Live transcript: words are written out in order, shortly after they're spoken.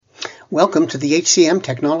Welcome to the HCM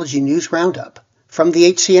Technology News Roundup from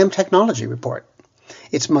the HCM Technology Report.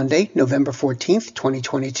 It's Monday, November 14th,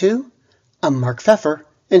 2022. I'm Mark Pfeffer,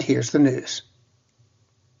 and here's the news.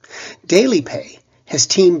 DailyPay has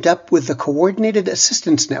teamed up with the Coordinated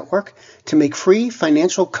Assistance Network to make free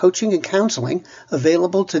financial coaching and counseling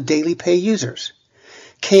available to DailyPay users.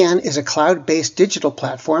 CAN is a cloud-based digital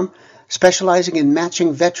platform specializing in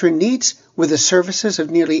matching veteran needs with the services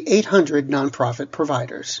of nearly 800 nonprofit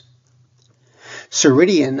providers.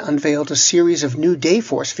 Ceridian unveiled a series of new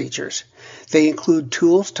Dayforce features. They include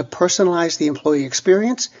tools to personalize the employee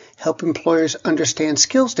experience, help employers understand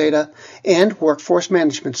skills data, and workforce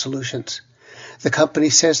management solutions. The company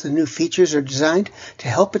says the new features are designed to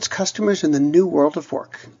help its customers in the new world of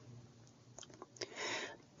work.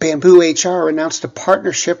 Bamboo HR announced a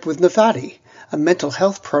partnership with Navati, a mental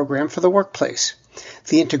health program for the workplace.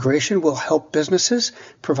 The integration will help businesses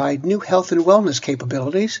provide new health and wellness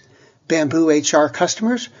capabilities. Bamboo HR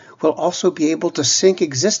customers will also be able to sync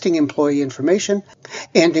existing employee information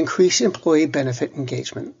and increase employee benefit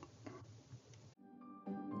engagement.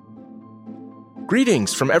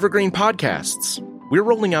 Greetings from Evergreen Podcasts. We're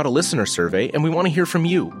rolling out a listener survey, and we want to hear from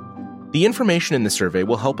you. The information in the survey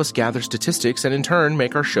will help us gather statistics and in turn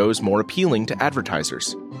make our shows more appealing to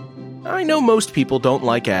advertisers. I know most people don't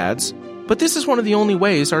like ads, but this is one of the only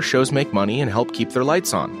ways our shows make money and help keep their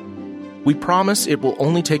lights on. We promise it will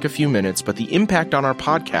only take a few minutes, but the impact on our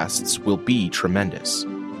podcasts will be tremendous.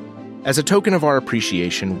 As a token of our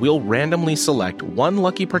appreciation, we'll randomly select one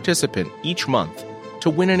lucky participant each month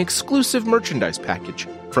to win an exclusive merchandise package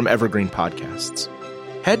from Evergreen Podcasts.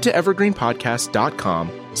 Head to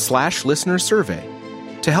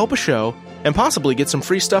evergreenpodcast.com/listenersurvey to help a show and possibly get some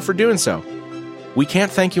free stuff for doing so. We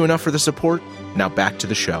can't thank you enough for the support. Now back to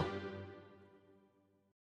the show.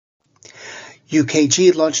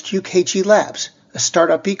 UKG launched UKG Labs, a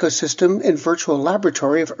startup ecosystem and virtual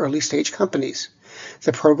laboratory of early-stage companies.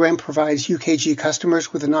 The program provides UKG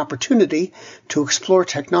customers with an opportunity to explore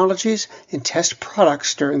technologies and test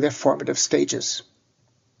products during their formative stages.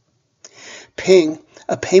 Ping,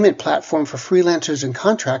 a payment platform for freelancers and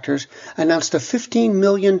contractors, announced a $15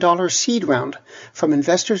 million seed round from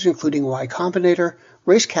investors including Y Combinator,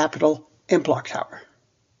 Race Capital, and BlockTower.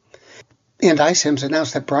 And iCIMS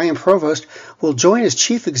announced that Brian Provost will join as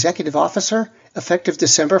Chief Executive Officer effective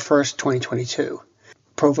December 1st, 2022.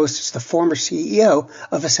 Provost is the former CEO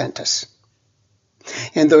of Ascentus.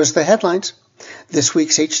 And those are the headlines. This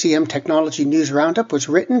week's HCM Technology News Roundup was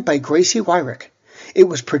written by Gracie Wyrick. It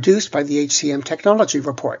was produced by the HCM Technology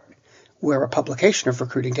Report. We're a publication of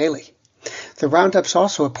Recruiting Daily. The Roundup's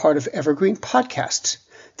also a part of Evergreen Podcasts.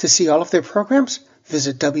 To see all of their programs,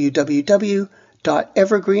 visit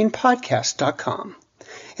www.evergreenpodcast.com.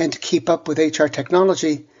 And to keep up with HR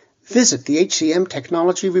technology, visit the HCM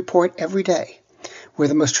Technology Report every day. We're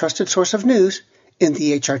the most trusted source of news in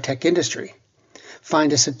the HR tech industry.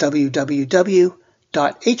 Find us at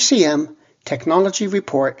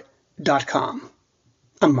www.hcmtechnologyreport.com.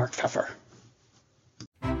 I'm Mark Pfeffer.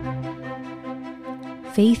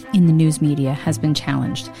 Faith in the news media has been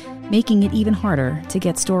challenged, making it even harder to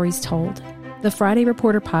get stories told. The Friday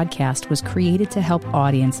Reporter podcast was created to help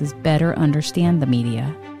audiences better understand the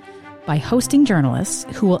media by hosting journalists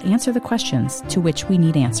who will answer the questions to which we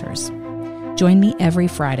need answers. Join me every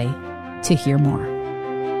Friday to hear more.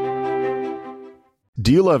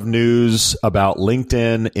 Do you love news about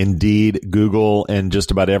LinkedIn, Indeed, Google, and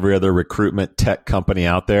just about every other recruitment tech company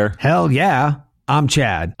out there? Hell yeah. I'm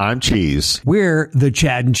Chad. I'm Cheese. We're the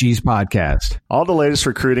Chad and Cheese Podcast. All the latest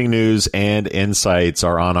recruiting news and insights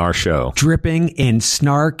are on our show. Dripping in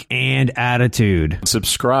snark and attitude.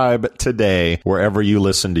 Subscribe today wherever you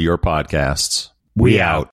listen to your podcasts. We out.